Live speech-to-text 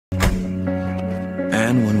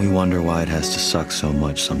And when we wonder why it has to suck so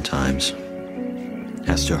much sometimes,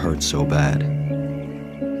 has to hurt so bad,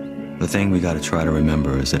 the thing we gotta try to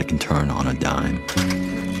remember is that it can turn on a dime.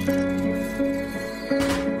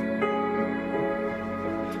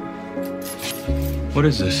 What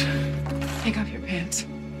is this? Take off your pants.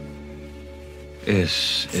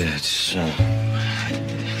 It's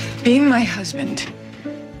Be my husband.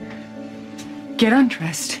 Get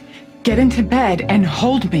undressed, get into bed, and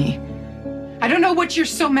hold me. I don't know what you're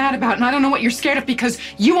so mad about, and I don't know what you're scared of because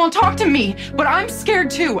you won't talk to me, but I'm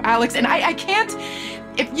scared too, Alex, and I can't,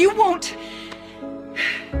 if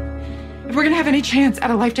we're gonna have any chance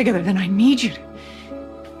at a life together, then I need you to,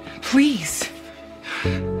 please.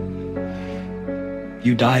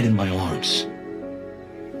 You died in my arms.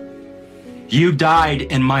 You died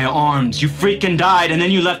in my arms. You freaking died, and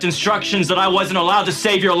then you left instructions that I wasn't allowed to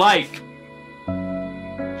save your life.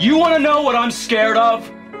 You want to know what I'm scared of?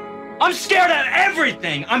 I'm scared of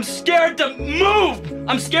everything. I'm scared to move.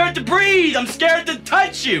 I'm scared to breathe. I'm scared to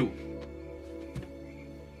touch you.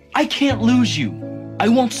 I can't lose you. I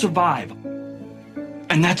won't survive.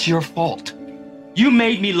 And that's your fault. You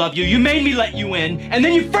made me love you. You made me let you in, and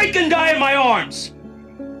then you freaking die in my arms.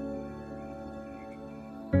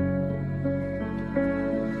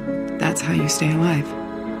 That's how you stay alive.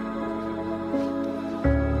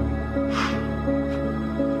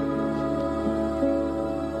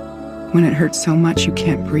 When it hurts so much you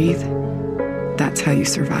can't breathe, that's how you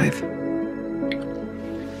survive.